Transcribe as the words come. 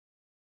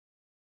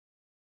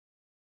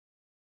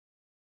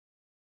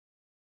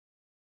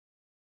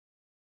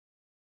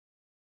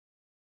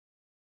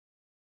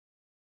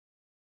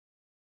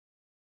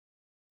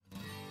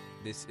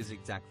This is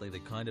exactly the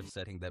kind of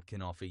setting that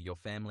can offer your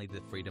family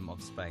the freedom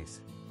of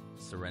space,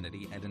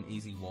 serenity and an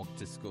easy walk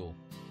to school.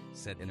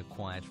 Set in a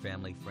quiet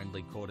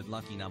family-friendly corded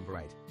Lucky number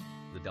 8.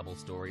 The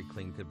double-story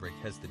clinker brick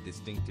has the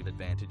distinctive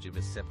advantage of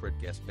a separate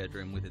guest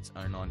bedroom with its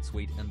own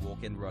ensuite and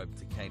walk-in robe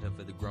to cater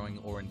for the growing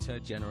or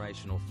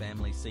intergenerational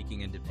family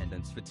seeking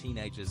independence for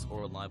teenagers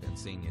or a live and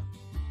senior.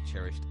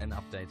 Cherished and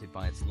updated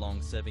by its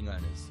long-serving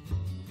owners,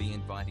 the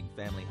inviting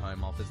family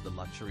home offers the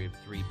luxury of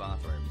 3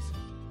 bathrooms,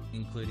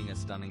 including a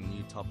stunning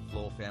new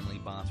top-floor family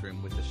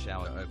bathroom with a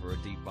shower over a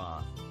deep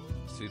bath.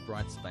 2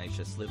 bright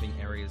spacious living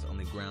areas on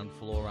the ground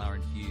floor are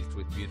infused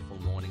with beautiful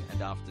morning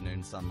and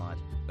afternoon sunlight,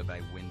 a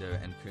bay window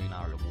and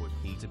Kunara wood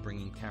heater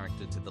bringing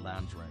character to the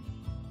lounge room,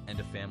 and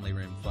a family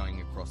room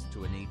flowing across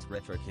to a neat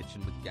retro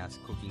kitchen with gas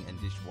cooking and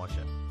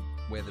dishwasher.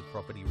 Where the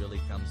property really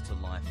comes to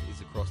life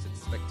is across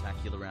its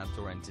spectacular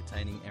outdoor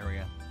entertaining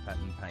area,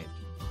 pattern paved,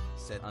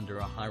 set under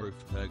a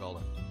high-roofed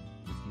pergola,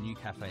 with new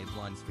cafe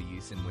blinds for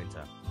use in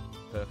winter,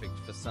 perfect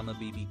for summer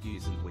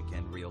BBQs and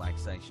weekend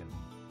relaxation.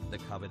 The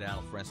covered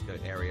al fresco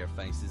area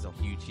faces a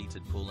huge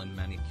heated pool and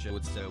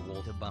manicured Sir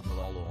Walter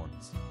buffalo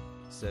lawns,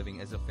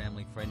 serving as a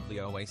family-friendly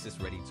oasis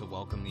ready to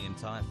welcome the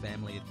entire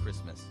family at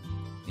Christmas,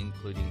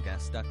 including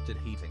gas-ducted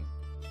heating,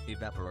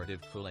 evaporative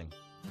cooling,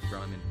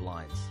 Roman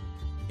blinds,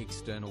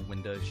 external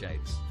window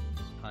shades,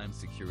 home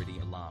security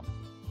alarm,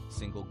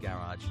 single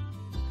garage,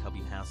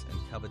 cubby house and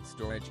covered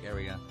storage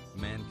area,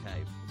 man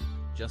cave,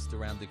 just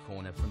around the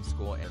corner from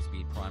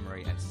Scoresby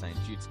Primary and St.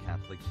 Jude's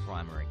Catholic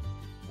Primary,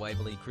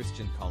 Waverley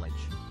Christian College,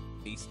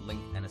 East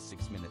Link and a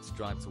 6 minutes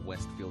drive to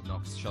Westfield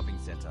Knox Shopping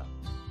Centre.